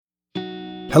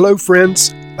Hello,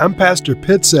 friends. I'm Pastor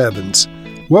Pitts Evans.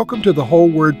 Welcome to the Whole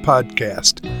Word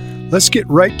Podcast. Let's get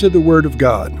right to the Word of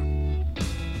God.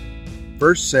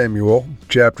 1 Samuel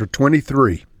chapter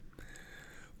 23.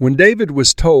 When David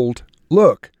was told,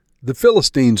 "Look, the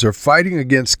Philistines are fighting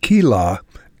against Keilah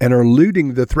and are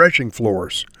looting the threshing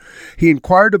floors," he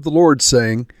inquired of the Lord,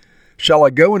 saying, "Shall I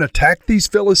go and attack these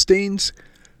Philistines?"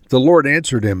 The Lord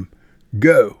answered him,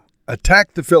 "Go,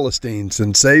 attack the Philistines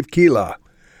and save Keilah."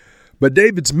 But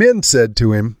David's men said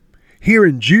to him, "Here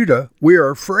in Judah we are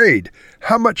afraid.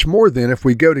 How much more then if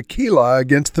we go to Keilah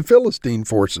against the Philistine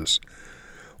forces?"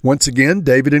 Once again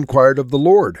David inquired of the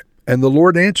Lord, and the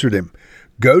Lord answered him,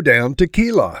 "Go down to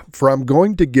Keilah, for I'm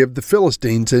going to give the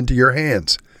Philistines into your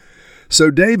hands." So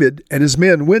David and his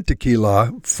men went to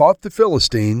Keilah, fought the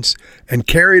Philistines, and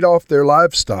carried off their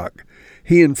livestock.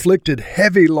 He inflicted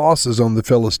heavy losses on the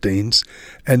Philistines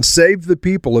and saved the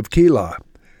people of Keilah.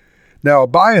 Now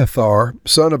Abiathar,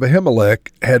 son of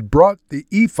Ahimelech, had brought the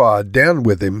ephod down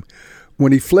with him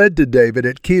when he fled to David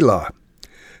at Keilah.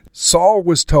 Saul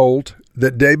was told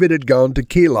that David had gone to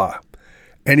Keilah,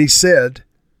 and he said,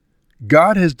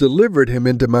 "God has delivered him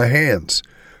into my hands,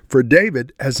 for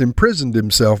David has imprisoned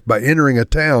himself by entering a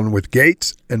town with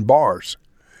gates and bars."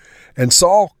 And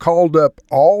Saul called up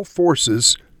all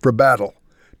forces for battle,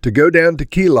 to go down to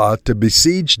Keilah to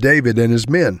besiege David and his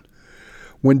men.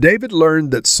 When David learned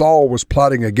that Saul was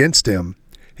plotting against him,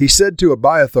 he said to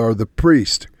Abiathar the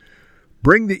priest,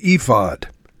 "Bring the ephod."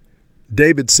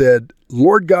 David said,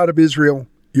 "Lord God of Israel,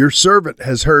 your servant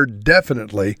has heard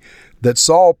definitely that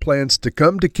Saul plans to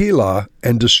come to Keilah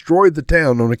and destroy the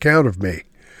town on account of me.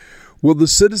 Will the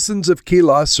citizens of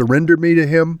Keilah surrender me to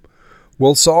him?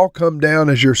 Will Saul come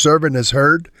down as your servant has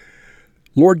heard?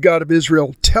 Lord God of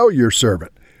Israel, tell your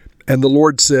servant." And the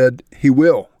Lord said, "He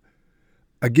will."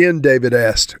 Again David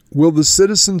asked, "Will the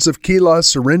citizens of Keilah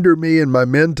surrender me and my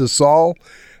men to Saul?"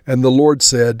 And the Lord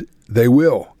said, "They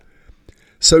will."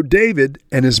 So David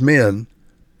and his men,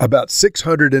 about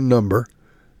 600 in number,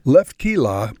 left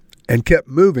Keilah and kept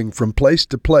moving from place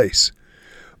to place.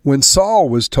 When Saul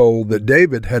was told that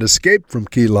David had escaped from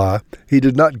Keilah, he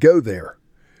did not go there.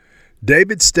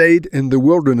 David stayed in the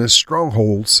wilderness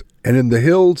strongholds and in the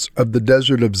hills of the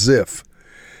desert of Ziph.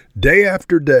 Day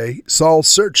after day Saul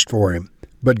searched for him,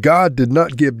 but God did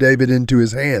not give David into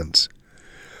his hands.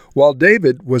 While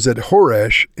David was at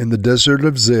Horesh in the desert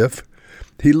of Ziph,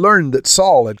 he learned that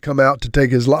Saul had come out to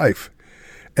take his life.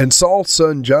 And Saul's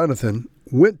son Jonathan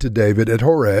went to David at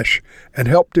Horesh and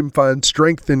helped him find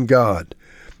strength in God.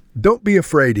 "Don't be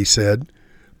afraid," he said.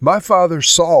 "My father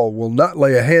Saul will not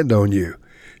lay a hand on you.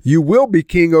 You will be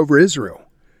king over Israel,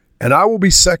 and I will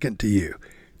be second to you.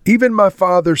 Even my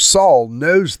father Saul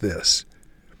knows this."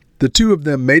 The two of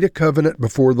them made a covenant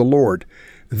before the Lord.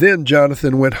 Then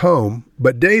Jonathan went home,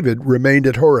 but David remained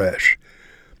at Horesh.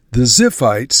 The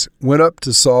Ziphites went up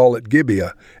to Saul at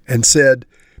Gibeah and said,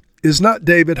 "Is not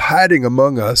David hiding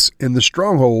among us in the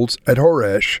strongholds at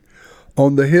Horesh,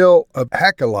 on the hill of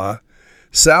Hachilah,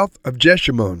 south of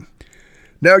Jeshimon?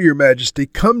 Now, your majesty,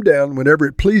 come down whenever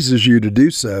it pleases you to do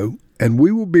so, and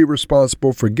we will be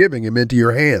responsible for giving him into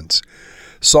your hands."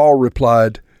 Saul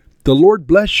replied, "The Lord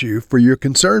bless you for your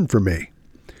concern for me.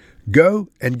 Go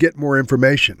and get more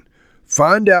information.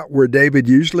 Find out where David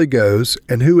usually goes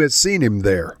and who has seen him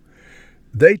there.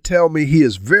 They tell me he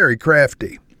is very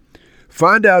crafty.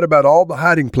 Find out about all the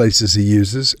hiding places he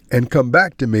uses and come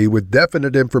back to me with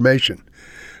definite information.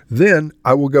 Then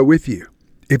I will go with you.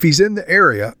 If he's in the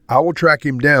area, I will track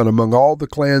him down among all the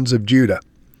clans of Judah."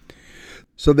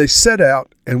 So they set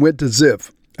out and went to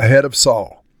Ziph ahead of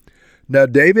Saul. Now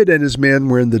David and his men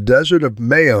were in the desert of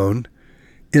Maon,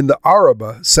 in the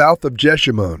Arabah south of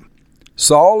Jeshimon.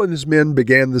 Saul and his men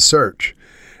began the search,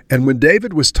 and when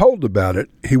David was told about it,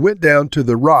 he went down to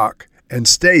the rock and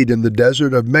stayed in the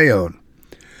desert of Maon.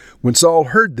 When Saul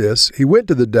heard this, he went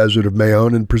to the desert of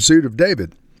Maon in pursuit of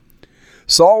David.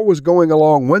 Saul was going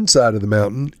along one side of the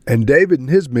mountain, and David and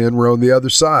his men were on the other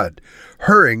side,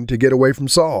 hurrying to get away from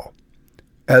Saul.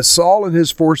 As Saul and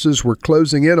his forces were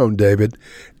closing in on David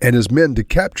and his men to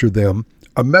capture them,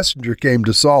 a messenger came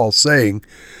to Saul, saying,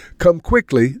 "Come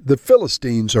quickly, the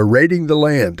Philistines are raiding the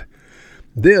land."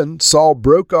 Then Saul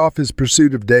broke off his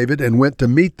pursuit of David and went to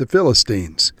meet the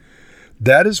Philistines.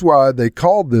 That is why they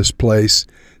called this place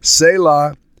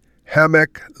Selah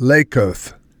Hamek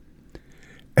Lakoth.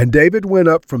 And David went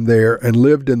up from there and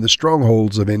lived in the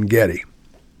strongholds of En-Gedi.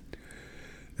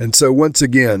 And so once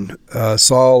again,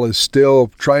 Saul is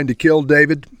still trying to kill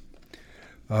David.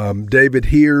 David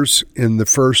hears in the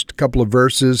first couple of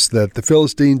verses that the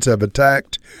Philistines have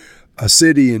attacked a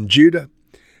city in Judah,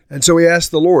 And so he asked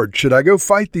the Lord, should I go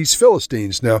fight these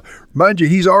Philistines? Now, mind you,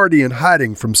 he's already in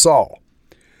hiding from Saul,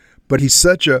 but he's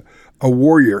such a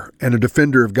warrior and a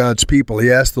defender of God's people.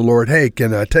 He asked the Lord, hey,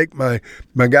 can I take my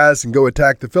guys and go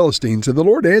attack the Philistines? And the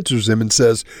Lord answers him and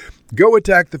says, go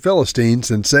attack the Philistines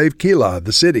and save Keilah,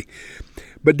 the city.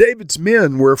 But David's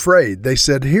men were afraid. They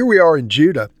said, here we are in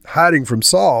Judah, hiding from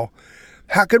Saul.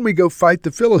 How can we go fight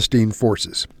the Philistine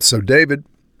forces? So David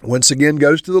once again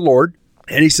goes to the Lord,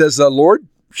 and he says, Lord,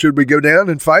 should we go down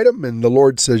and fight them? And the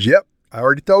Lord says, yep, I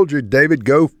already told you, David,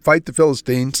 go fight the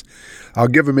Philistines. I'll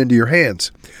give them into your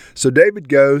hands. So David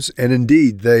goes, and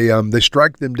indeed, they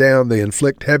strike them down. They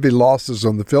inflict heavy losses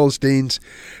on the Philistines,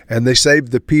 and they save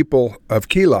the people of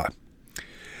Keilah.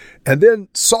 And then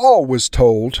Saul was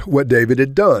told what David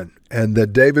had done, and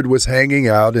that David was hanging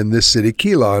out in this city,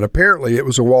 Keilah, and apparently it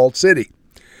was a walled city.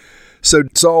 So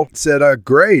Saul said,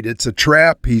 great, it's a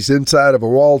trap. He's inside of a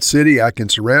walled city. I can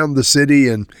surround the city,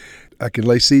 and I can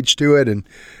lay siege to it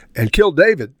and kill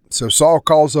David. So Saul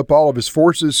calls up all of his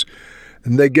forces,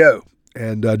 and they go.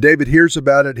 And David hears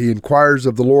about it. He inquires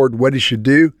of the Lord what he should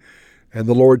do. And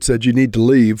the Lord said, you need to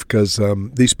leave because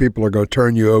these people are going to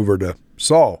turn you over to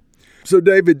Saul. So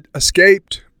David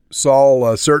escaped.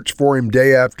 Saul searched for him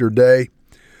day after day.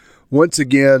 Once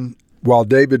again, while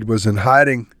David was in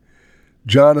hiding,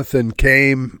 Jonathan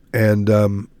came and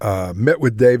met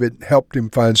with David, helped him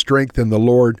find strength in the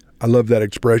Lord. I love that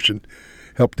expression,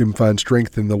 helped him find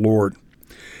strength in the Lord.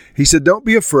 He said, don't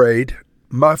be afraid.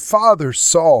 My father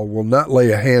Saul will not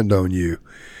lay a hand on you.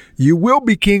 You will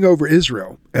be king over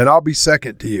Israel, and I'll be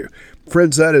second to you.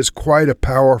 Friends, that is quite a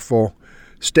powerful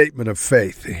statement of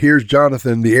faith. Here's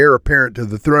Jonathan, the heir apparent to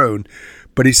the throne,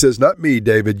 but he says, not me,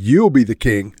 David, you'll be the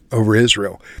king over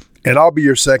Israel, and I'll be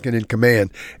your second in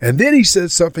command. And then he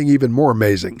says something even more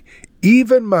amazing.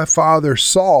 Even my father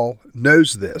Saul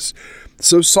knows this.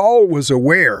 So Saul was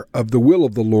aware of the will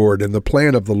of the Lord and the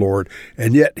plan of the Lord,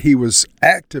 and yet he was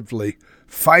actively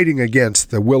fighting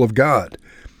against the will of God.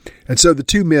 And so the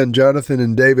two men, Jonathan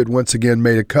and David, once again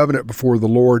made a covenant before the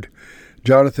Lord.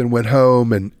 Jonathan went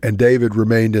home, and David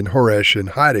remained in Horesh in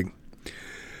hiding.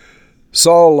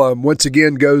 Saul once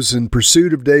again goes in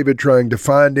pursuit of David, trying to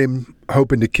find him,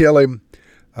 hoping to kill him.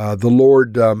 The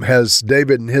Lord has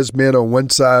David and his men on one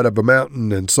side of a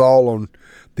mountain and Saul on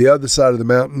the other side of the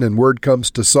mountain, and word comes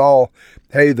to Saul,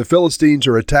 hey, the Philistines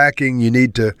are attacking. You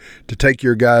need to take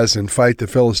your guys and fight the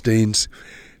Philistines.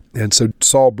 And so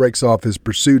Saul breaks off his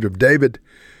pursuit of David,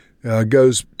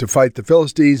 goes to fight the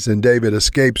Philistines, and David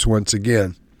escapes once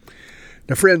again.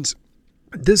 Now, friends,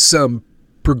 this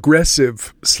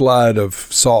progressive slide of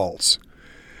Saul's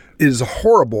is a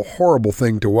horrible, horrible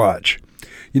thing to watch.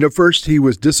 You know, first he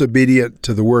was disobedient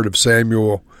to the word of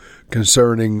Samuel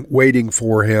concerning waiting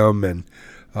for him and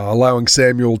allowing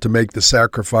Samuel to make the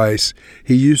sacrifice.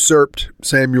 He usurped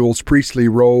Samuel's priestly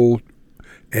role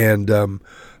and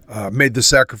made the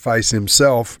sacrifice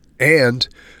himself, and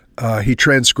he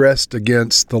transgressed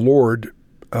against the Lord,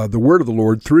 the word of the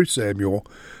Lord through Samuel,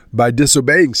 by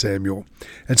disobeying Samuel.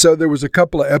 And so there was a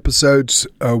couple of episodes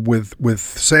with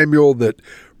Samuel that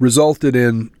resulted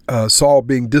in Saul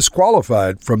being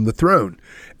disqualified from the throne,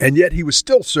 and yet he was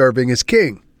still serving as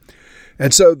king.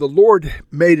 And so the Lord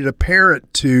made it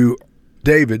apparent to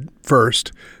David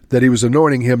first that he was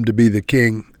anointing him to be the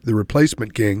king, the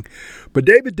replacement king. But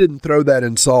David didn't throw that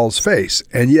in Saul's face,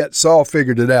 and yet Saul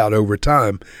figured it out over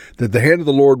time that the hand of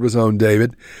the Lord was on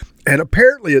David. And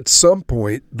apparently at some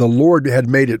point, the Lord had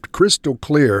made it crystal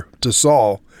clear to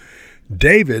Saul,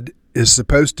 David is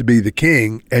supposed to be the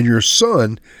king, and your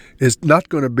son is not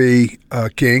going to be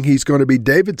king. He's going to be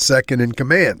David's second in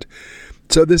command.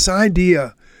 So this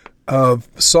idea of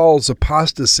Saul's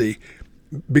apostasy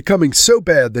becoming so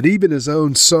bad that even his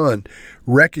own son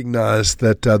recognized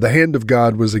that the hand of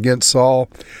God was against Saul.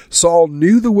 Saul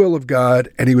knew the will of God,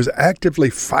 and he was actively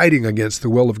fighting against the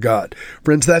will of God.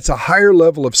 Friends, that's a higher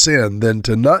level of sin than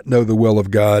to not know the will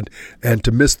of God and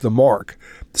to miss the mark.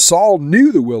 Saul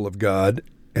knew the will of God,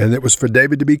 and it was for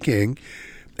David to be king,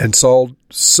 and Saul's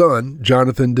son,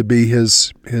 Jonathan, to be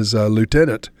his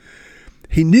lieutenant.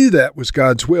 He knew that was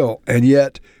God's will, and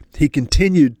yet he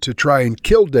continued to try and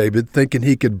kill David, thinking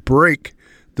he could break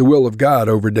the will of God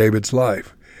over David's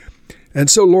life. And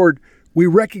so, Lord, we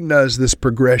recognize this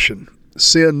progression.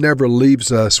 Sin never leaves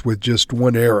us with just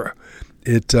one error.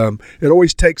 It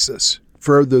always takes us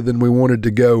further than we wanted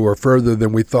to go or further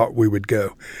than we thought we would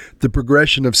go. The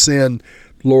progression of sin,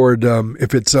 Lord,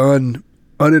 if it's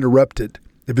uninterrupted,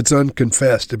 if it's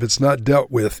unconfessed, if it's not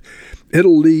dealt with,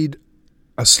 it'll lead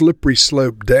a slippery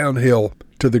slope downhill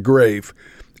to the grave,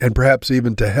 and perhaps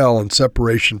even to hell and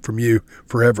separation from you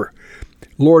forever.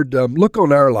 Lord, look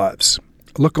on our lives.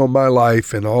 look on my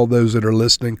life and all those that are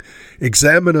listening.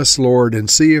 Examine us, Lord, and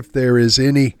see if there is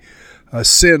any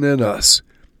sin in us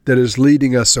that is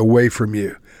leading us away from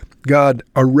you. God,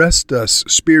 arrest us,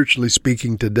 spiritually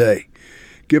speaking, today.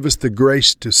 Give us the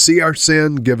grace to see our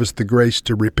sin. Give us the grace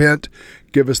to repent.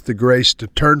 Give us the grace to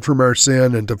turn from our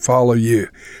sin and to follow you.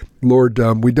 Lord,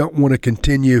 we don't want to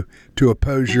continue to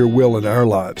oppose your will in our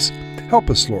lives. Help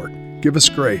us, Lord. Give us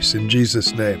grace. In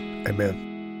Jesus' name, amen.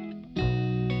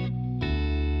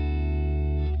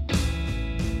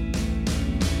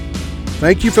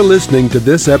 Thank you for listening to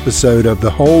this episode of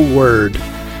The Whole Word.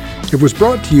 It was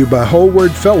brought to you by Whole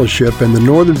Word Fellowship and the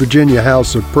Northern Virginia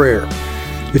House of Prayer.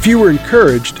 If you were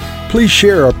encouraged, please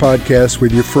share our podcast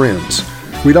with your friends.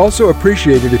 We'd also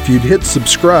appreciate it if you'd hit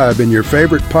subscribe in your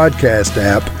favorite podcast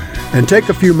app and take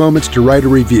a few moments to write a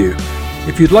review.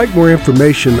 If you'd like more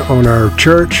information on our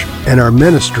church and our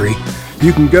ministry,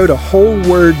 you can go to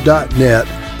wholeword.net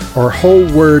or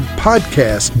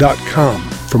wholewordpodcast.com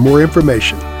for more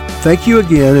information. Thank you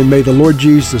again, and may the Lord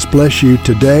Jesus bless you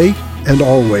today and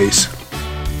always.